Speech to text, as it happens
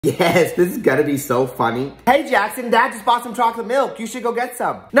Yes, this is gonna be so funny. Hey Jackson, Dad just bought some chocolate milk. You should go get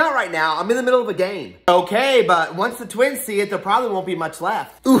some. Not right now, I'm in the middle of a game. Okay, but once the twins see it, there probably won't be much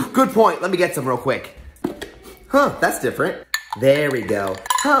left. Ooh, good point. Let me get some real quick. Huh, that's different. There we go.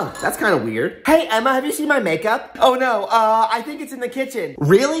 Huh, that's kind of weird. Hey Emma, have you seen my makeup? Oh no, I think it's in the kitchen.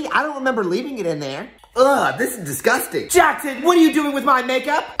 Really? I don't remember leaving it in there. Ugh, this is disgusting. Jackson, what are you doing with my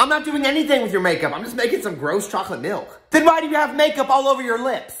makeup? I'm not doing anything with your makeup. I'm just making some gross chocolate milk. Then why do you have makeup all over your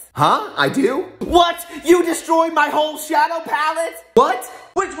lips? Huh? I do? What? You destroyed my whole shadow palette? What?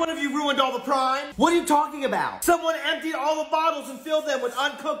 Which one of you ruined all the prime? What are you talking about? Someone emptied all the bottles and filled them with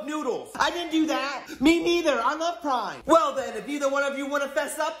uncooked noodles. I didn't do that. Me neither. I love prime. Well then, if either one of you want to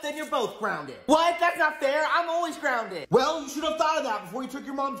fess up, then you're both grounded. What? That's not fair. I'm always grounded. Well, you should have thought of that before you took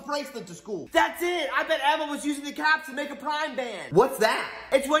your mom's bracelet to school. That's it. I bet Emma was using the caps to make a prime band. What's that?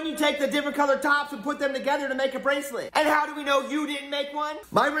 It's when you take the different colored tops and put them together to make a bracelet. And how do we know you didn't make one?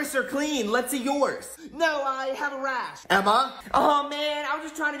 My wrists are clean. Let's see yours. No, I have a rash. Emma? Oh man, I was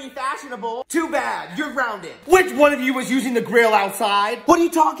just trying to be fashionable. Too bad. You're grounded. Which one of you was using the grill outside? What are you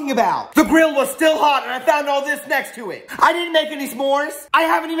talking about? The grill was still hot and I found all this next to it. I didn't make any s'mores. I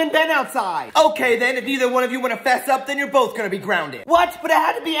haven't even been outside. Okay then, if either one of you want to fess up, then you're both gonna be grounded. What? But it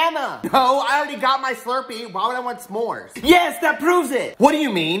had to be Emma. No, I already got my Slurpee. Why would I want s'mores? Yes, that proves it. What do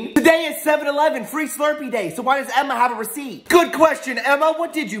you mean? Today is 7-Eleven free Slurpee day, so why does Emma have a receipt? Good question, Emma.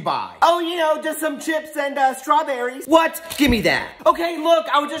 What did you buy? Oh, you know, just some chips and strawberries. What? Give me that. Okay, look,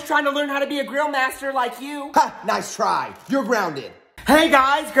 I was just trying to learn how to be a grill master like you. Ha, nice try. You're grounded. Hey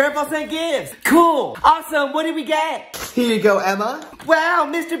guys, Grandpa sent gifts. Cool. Awesome. What did we get? Here you go, Emma. Wow,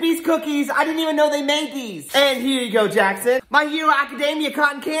 Mr. Beast cookies. I didn't even know they made these. And here you go, Jackson. My Hero Academia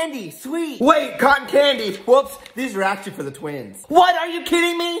cotton candy. Sweet. Wait, cotton candy. Whoops. These are actually for the twins. What? Are you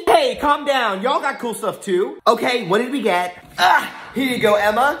kidding me? Hey, calm down. Y'all got cool stuff too. Okay, what did we get? Here you go,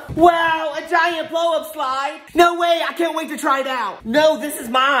 Emma. Wow, a giant blow-up slide. No way, I can't wait to try it out. No, this is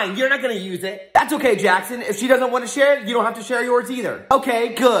mine. You're not gonna use it. That's okay, Jackson. If she doesn't want to share it, you don't have to share yours either.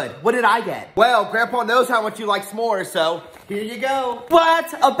 Okay, good. What did I get? Well, Grandpa knows how much you like s'mores, so here you go.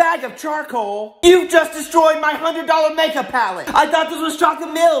 What? A bag of charcoal? You just destroyed my $100 makeup palette. I thought this was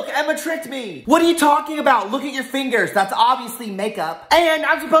chocolate milk. Emma tricked me. What are you talking about? Look at your fingers. That's obviously makeup. And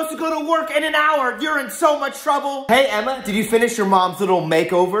I'm supposed to go to work in an hour. You're in so much trouble. Hey, Emma, did you finish your mom's little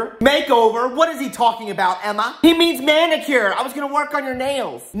makeover? Makeover? What is he talking about, Emma? He means manicure. I was gonna work on your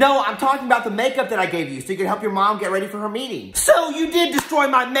nails. No, I'm talking about the makeup that I gave you so you can help your mom get ready for her meeting. So you did destroy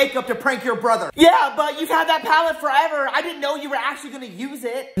my makeup to prank your brother. Yeah, but you've had that palette forever. I didn't know you were actually gonna use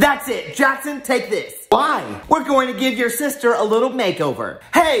it. That's it. Jackson, take this. Why? We're going to give your sister a little makeover.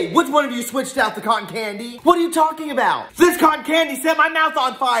 Hey, which one of you switched out the cotton candy? What are you talking about? This cotton candy set my mouth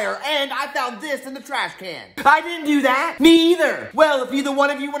on fire, and I found this in the trash can. I didn't do that. Me either. Well, if either one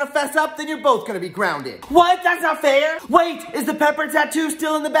of you want to fess up, then you're both gonna be grounded. What? That's not fair. Wait, is the pepper tattoo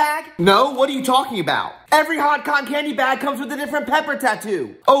still in the bag? No, what are you talking about? Every hot cotton candy bag comes with a different pepper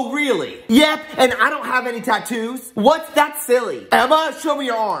tattoo. Oh, really? Yep, and I don't have any tattoos. What's that silly? Emma, show me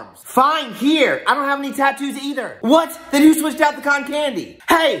your arms. Fine, here. I don't have any tattoos either. What? Then who switched out the cotton candy?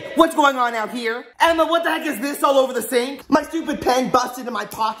 Hey, what's going on out here? Emma, what the heck is this all over the sink? My stupid pen busted in my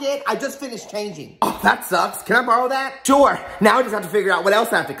pocket. I just finished changing. Oh, that sucks. Can I borrow that? Sure. Now I just have to figure out what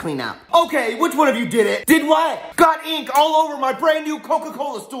else I have to clean up. Okay, which one of you did it? Did what? Got ink all over my brand new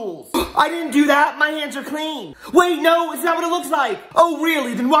Coca-Cola stools. I didn't do that. My hands are clean. Wait, no, it's not what it looks like. Oh,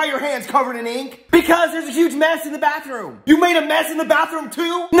 really? Then why are your hands covered in ink? Because there's a huge mess in the bathroom. You made a mess in the bathroom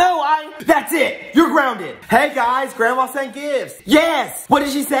too? No, that's it. You're grounded. Hey guys, Grandma sent gifts. Yes. What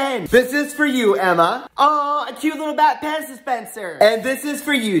did she send? This is for you, Emma. Aw, a cute little bat pen dispenser. And this is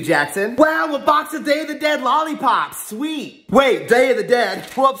for you, Jackson. Wow, a box of Day of the Dead lollipops. Sweet. Wait, Day of the Dead?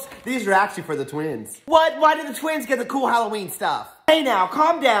 Whoops, these are actually for the twins. What? Why did the twins get the cool Halloween stuff? Hey now,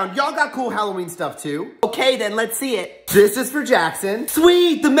 calm down. Y'all got cool Halloween stuff too. Okay then, let's see it. This is for Jackson.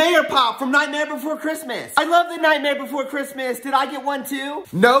 Sweet, the Mayor Pop from Nightmare Before Christmas. I love the Nightmare Before Christmas. Did I get one too?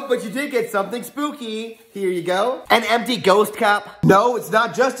 No, but you did get something spooky. Here you go. An empty ghost cup. No, it's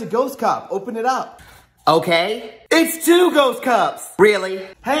not just a ghost cup. Open it up. Okay. It's 2 ghost cups. Really?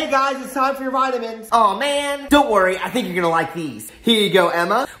 Hey guys, it's time for your vitamins. Oh man. Don't worry, I think you're gonna like these. Here you go,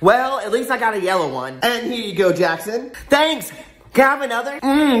 Emma. Well, at least I got a yellow one. And here you go, Jackson. Thanks. Can I have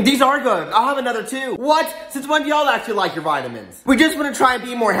another? These are good. I'll have another too. What? Since when do y'all actually like your vitamins? We just want to try and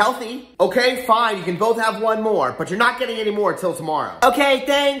be more healthy. Okay, fine. You can both have one more, but you're not getting any more until tomorrow. Okay,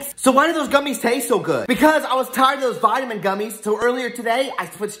 thanks. So why do those gummies taste so good? Because I was tired of those vitamin gummies, so earlier today, I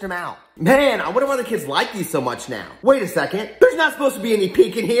switched them out. Man, I wonder why the kids like these so much now. Wait a second. There's not supposed to be any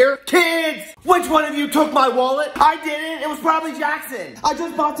pink in here. Kids! Which one of you took my wallet? I didn't. It was probably Jackson. I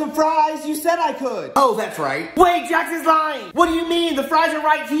just bought some fries. You said I could. Oh, that's right. Wait, Jackson's lying. What do you mean? The fries are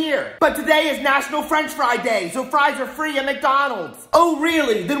right here. But today is National French Fry Day, so fries are free at McDonald's. Oh,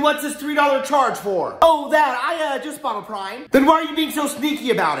 really? Then what's this $3 charge for? Oh, that. I just bought a Prime. Then why are you being so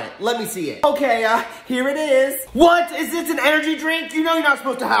sneaky about it? Let me see it. Okay, here it is. What? Is this an energy drink? You know you're not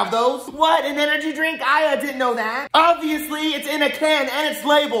supposed to have those. What, an energy drink? I didn't know that. Obviously, it's in a can and it's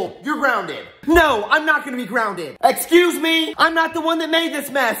labeled. You're grounded. No, I'm not gonna be grounded. Excuse me? I'm not the one that made this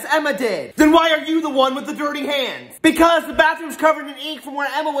mess. Emma did. Then why are you the one with the dirty hands? Because the bathroom's covered in ink from where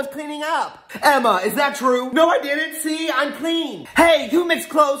Emma was cleaning up. Emma, is that true? No, I didn't. See, I'm clean. Hey, who mixed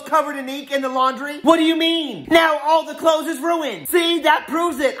clothes covered in ink in the laundry? What do you mean? Now all the clothes is ruined. See, that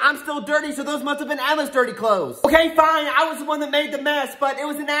proves it. I'm still dirty, so those must have been Emma's dirty clothes. Okay, fine. I was the one that made the mess, but it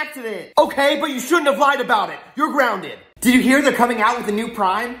was an accident. Okay, but you shouldn't have lied about it. You're grounded. Did you hear they're coming out with a new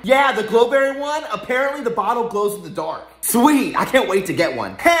Prime? Yeah, the Glowberry one. Apparently the bottle glows in the dark. Sweet, I can't wait to get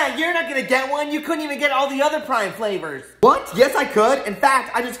one. Hey, you're not gonna get one. You couldn't even get all the other Prime flavors. What? Yes, I could. In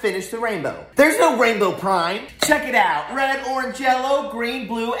fact, I just finished the rainbow. There's no Rainbow Prime. Check it out. Red, orange, yellow, green,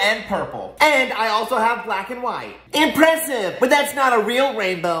 blue, and purple. And I also have black and white. Impressive, but that's not a real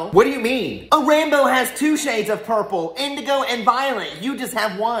rainbow. What do you mean? A rainbow has 2 shades of purple, indigo, and violet. You just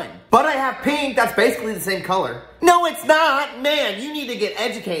have 1. But I have pink. That's basically the same color. No, it's not. Man, you need to get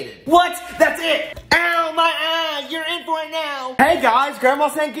educated. What? That's it. Ow, my eye. You're in for it now. Hey, guys. Grandma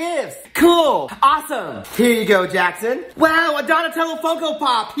sent gifts. Cool. Awesome. Here you go, Jackson. Wow, a Donatello Funko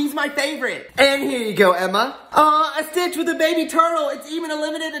Pop. He's my favorite. And here you go, Emma. A Stitch with a baby turtle. It's even a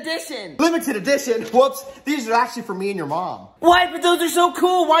limited edition. Limited edition? Whoops. These are actually for me and your mom. What? But those are so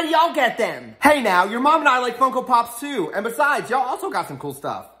cool. Why do y'all get them? Hey, now, your mom and I like Funko Pops, too. And besides, y'all also got some cool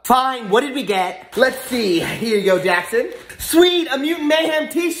stuff. Fine, what did we get? Let's see. Here you go, Jackson. Sweet, a Mutant Mayhem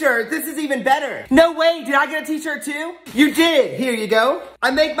t-shirt. This is even better. No way, did I get a t-shirt too? You did. Here you go. I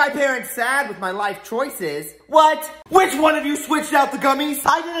make my parents sad with my life choices. What? Which one of you switched out the gummies?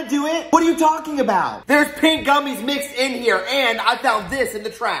 I didn't do it. What are you talking about? There's pink gummies mixed in here, and I found this in the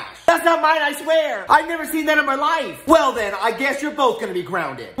trash. That's not mine, I swear. I've never seen that in my life. Well then, I guess you're both gonna be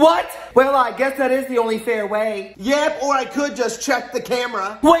grounded. What? Well, I guess that is the only fair way. Yep, or I could just check the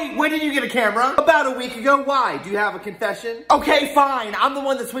camera. Wait, when did you get a camera? About a week ago. Why? Do you have a confession? Okay, fine. I'm the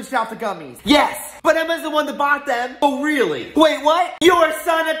one that switched out the gummies. Yes, but Emma's the one that bought them. Oh, really? Wait, what? Your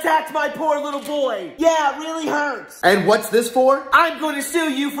son attacked my poor little boy. Yeah, it really hurts. And what's this for? I'm going to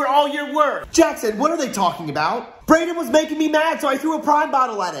sue you for all your work. Jackson, what are they talking about? Brayden was making me mad, so I threw a Prime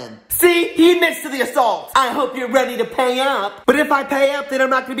bottle at him. See, he admits to the assault. I hope you're ready to pay up. But if I pay up, then I'm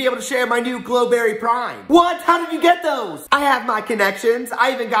not going to be able to share my new Glowberry Prime. What? How did you get those? I have my connections.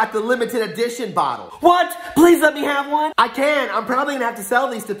 I even got the limited edition bottle. What? Please let me have one. I can. I'm probably going to have to sell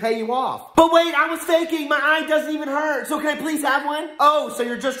these to pay you off. But wait, I was faking. My eye doesn't even hurt. So can I please have one? Oh, so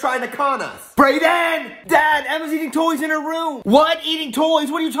you're just trying to con us. Brayden! Dad, Emma's eating toys in her room. What? Eating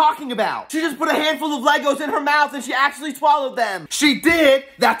toys? What are you talking about? She just put a handful of Legos in her mouth and she actually swallowed them. She did?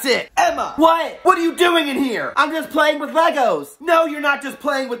 That's it. Emma! What? What are you doing in here? I'm just playing with Legos. No, you're not just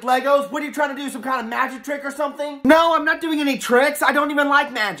playing with Legos. What are you trying to do? Some kind of magic trick or something? No, I'm not doing any tricks. I don't even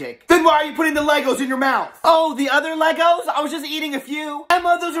like magic. Then why are you putting the Legos in your mouth? Oh, the other Legos? I was just eating a few.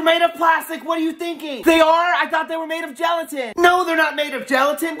 Emma, those are made of plastic. What are you thinking? They are? I thought they were made of gelatin. No, they're not made of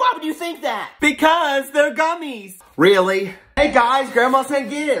gelatin. Why would you think that? Because they're gummies. Really? Hey guys, Grandma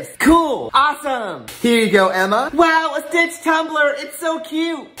sent gifts. Cool. Awesome. Here you go, Emma. Wow, a Stitch tumbler. It's so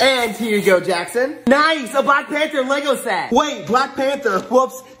cute. And here you go, Jackson. Nice, a Black Panther Lego set. Wait, Black Panther.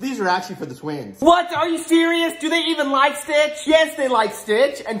 Whoops. These are actually for the twins. What? Are you serious? Do they even like Stitch? Yes, they like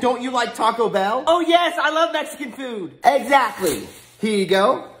Stitch. And don't you like Taco Bell? Oh yes, I love Mexican food. Exactly. Here you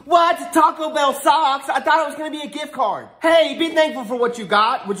go. What? Taco Bell socks? I thought it was going to be a gift card. Hey, be thankful for what you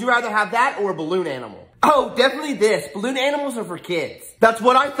got. Would you rather have that or a balloon animal? Oh, definitely this. Balloon animals are for kids. That's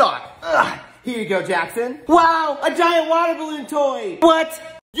what I thought. Ugh. Here you go, Jackson. Wow, a giant water balloon toy. What?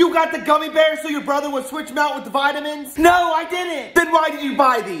 You got the gummy bears so your brother would switch them out with the vitamins? No, I didn't. Then why did you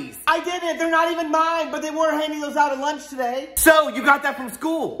buy these? I didn't. They're not even mine, but they were handing those out at lunch today. So, you got that from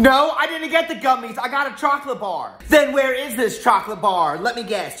school? No, I didn't get the gummies. I got a chocolate bar. Then where is this chocolate bar? Let me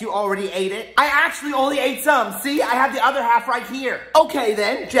guess. You already ate it? I actually only ate some. See, I have the other half right here. Okay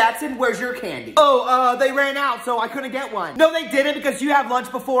then, Jackson, where's your candy? Oh, they ran out, so I couldn't get one. No, they didn't because you had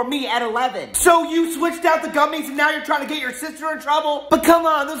lunch before me at 11. So you switched out the gummies and now you're trying to get your sister in trouble? But come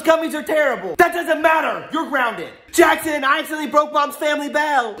on, those gummies are terrible. That doesn't matter. You're grounded. Jackson, I accidentally broke Mom's family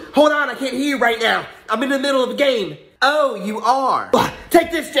bell. Hold on, I can't hear you right now. I'm in the middle of a game. Oh, you are.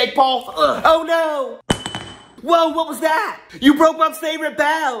 Take this, Jake Paul. Oh no. Whoa, what was that? You broke Mom's favorite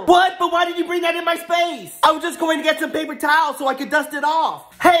bell. What? But why did you bring that in my space? I was just going to get some paper towels so I could dust it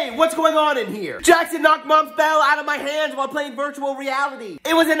off. Hey, what's going on in here? Jackson knocked Mom's bell out of my hands while playing virtual reality.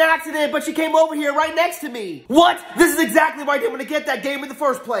 It was an accident, but she came over here right next to me. What? This is exactly why I didn't want to get that game in the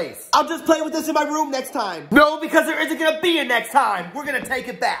first place. I'll just play with this in my room next time. No, because there isn't going to be a next time. We're going to take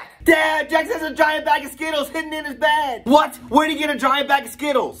it back. Dad, Jackson has a giant bag of Skittles hidden in his bed. What? Where did he get a giant bag of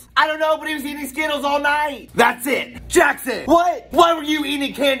Skittles? I don't know, but he was eating Skittles all night. That's it. Jackson. What? Why were you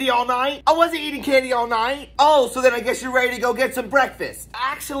eating candy all night? I wasn't eating candy all night. Oh, so then I guess you're ready to go get some breakfast.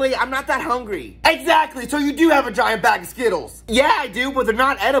 Actually, I'm not that hungry. Exactly, so you do have a giant bag of Skittles. Yeah, I do, but they're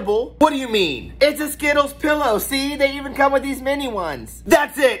not edible. What do you mean? It's a Skittles pillow. See, they even come with these mini ones.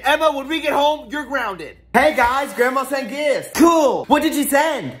 That's it. Emma, when we get home, you're grounded. Hey guys, Grandma sent gifts. Cool. What did she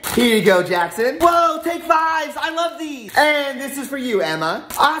send? Here you go, Jackson. Whoa, take fives. I love these. And this is for you, Emma.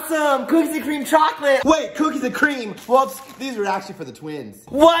 Awesome. Cookies and cream chocolate. Wait, cookies and cream? Whoops, these are actually for the twins.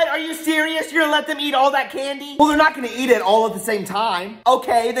 What? Are you serious? You're gonna let them eat all that candy? Well, they're not gonna eat it all at the same time.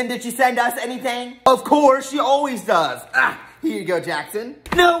 Okay, then did she send us anything? Of course, she always does. Here you go, Jackson.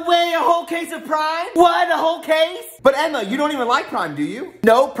 No way, a whole case of Prime? What, a whole case? But Emma, you don't even like Prime, do you?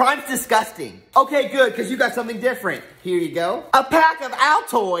 No, Prime's disgusting. Okay, good, because you got something different. Here you go. A pack of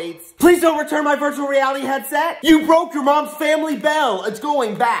Altoids. Please don't return my virtual reality headset. You broke your mom's family bell. It's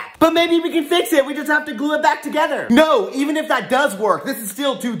going back. But maybe we can fix it. We just have to glue it back together. No, even if that does work, this is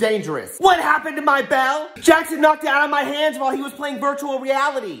still too dangerous. What happened to my bell? Jackson knocked it out of my hands while he was playing virtual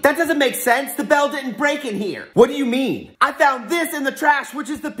reality. That doesn't make sense. The bell didn't break in here. What do you mean? I found this in the trash, which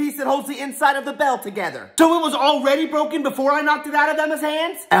is the piece that holds the inside of the bell together. So it was already broken before I knocked it out of Emma's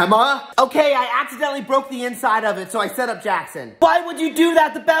hands? Emma? Okay, I accidentally broke the inside of it, so I set up Jackson. Why would you do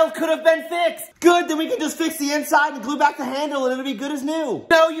that? The bell could have been fixed. Good, then we can just fix the inside and glue back the handle and it'll be good as new.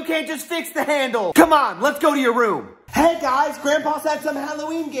 No, you can't just fix the handle. Come on, let's go to your room. Hey guys, Grandpa sent some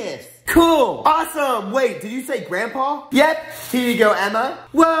Halloween gifts. Cool. Awesome. Wait, did you say Grandpa? Yep. Here you go, Emma.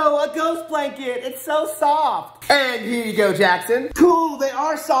 Whoa, a ghost blanket. It's so soft. And here you go, Jackson. Cool, they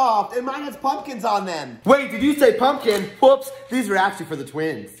are soft, and mine has pumpkins on them. Wait, did you say pumpkin? Whoops, these are actually for the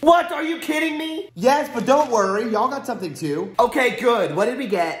twins. What, are you kidding me? Yes, but don't worry, y'all got something too. Okay, good. What did we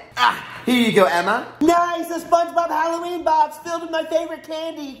get? Here you go, Emma. Nice, a SpongeBob Halloween box filled with my favorite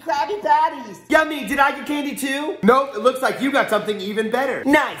candy, Krabby Patties. Yummy, did I get candy too? Nope, it looks like you got something even better.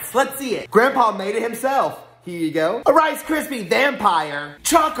 Nice, let's see it. Grandpa made it himself. Here you go. A Rice Krispie vampire.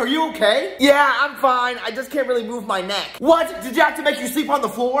 Chuck, are you okay? Yeah, I'm fine. I just can't really move my neck. What? Did Jackson make you sleep on the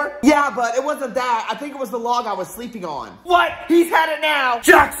floor? Yeah, but it wasn't that. I think it was the log I was sleeping on. What? He's had it now.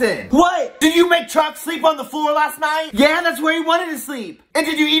 Jackson! What? Did you make Chuck sleep on the floor last night? Yeah, that's where he wanted to sleep. And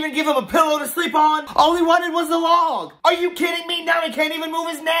did you even give him a pillow to sleep on? All he wanted was the log. Are you kidding me? Now he can't even move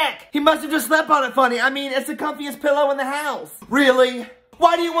his neck. He must have just slept on it funny. I mean, it's the comfiest pillow in the house. Really?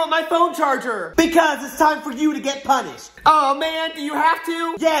 Why do you want my phone charger? Because it's time for you to get punished. Oh man, do you have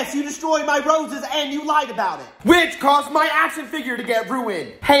to? Yes, you destroyed my roses and you lied about it. Which caused my action figure to get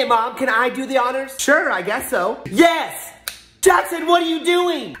ruined. Hey Mom, can I do the honors? Sure, I guess so. Yes! Jackson, what are you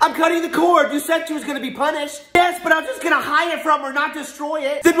doing? I'm cutting the cord. You said she was going to be punished. Yes, but I'm just going to hide it from her, not destroy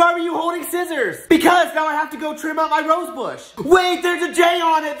it. Then why were you holding scissors? Because now I have to go trim out my rose bush. Wait, there's a J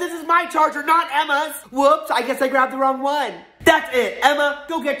on it. This is my charger, not Emma's. Whoops, I guess I grabbed the wrong one. That's it. Emma,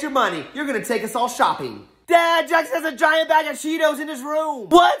 go get your money. You're going to take us all shopping. Dad, Jackson has a giant bag of Cheetos in his room.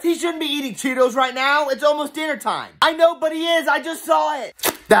 What? He shouldn't be eating Cheetos right now. It's almost dinner time. I know, but he is. I just saw it.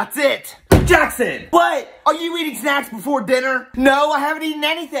 That's it. Jackson! What? Are you eating snacks before dinner? No, I haven't eaten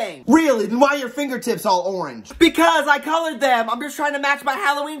anything. Really? Then why are your fingertips all orange? Because I colored them. I'm just trying to match my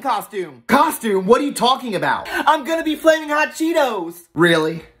Halloween costume. Costume? What are you talking about? I'm gonna be Flaming Hot Cheetos.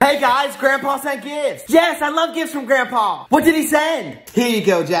 Really? Hey guys, Grandpa sent gifts. Yes, I love gifts from Grandpa. What did he send? Here you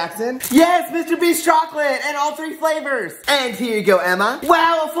go, Jackson. Yes, Mr. Beast chocolate and all 3 flavors. And here you go, Emma.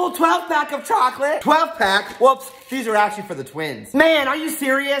 Wow, a full 12-pack of chocolate. 12-pack? Whoops. These are actually for the twins. Man, are you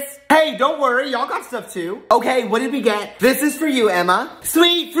serious? Hey, don't worry, y'all got stuff too. Okay, what did we get? This is for you, Emma.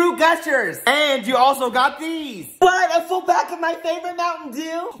 Sweet fruit gushers. And you also got these. What, a full pack of my favorite Mountain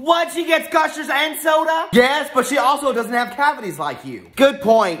Dew? What, she gets gushers and soda? Yes, but she also doesn't have cavities like you. Good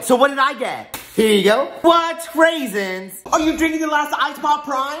point. So what did I get? Here you go. What? Raisins? Are you drinking the last Ice Pop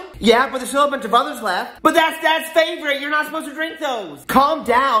Prime? Yeah, but there's still a bunch of others left. But that's Dad's favorite. You're not supposed to drink those. Calm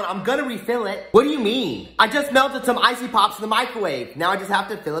down. I'm gonna refill it. What do you mean? I just melted some Icy Pops in the microwave. Now I just have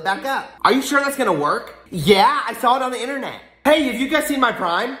to fill it back up. Are you sure that's gonna work? Yeah, I saw it on the internet. Hey, have you guys seen my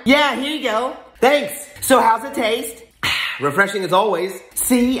Prime? Yeah, here you go. Thanks. So how's it taste? Refreshing as always.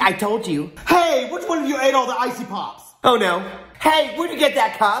 See, I told you. Hey, which one of you ate all the Icy Pops? Oh no. Hey, where'd you get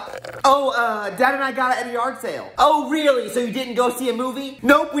that cup? Oh, Dad and I got it at a yard sale. Oh, really? So you didn't go see a movie?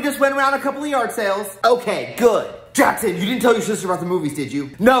 Nope, we just went around a couple of yard sales. Okay, good. Jackson, you didn't tell your sister about the movies, did you?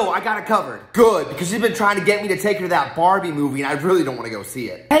 No, I got it covered. Good, because she's been trying to get me to take her to that Barbie movie, and I really don't want to go see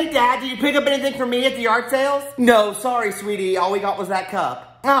it. Hey, Dad, did you pick up anything for me at the yard sales? No, sorry, sweetie. All we got was that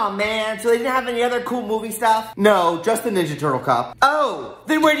cup. Oh, man, so they didn't have any other cool movie stuff? No, just the Ninja Turtle cup. Oh,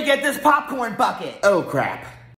 then where'd you get this popcorn bucket? Oh, crap.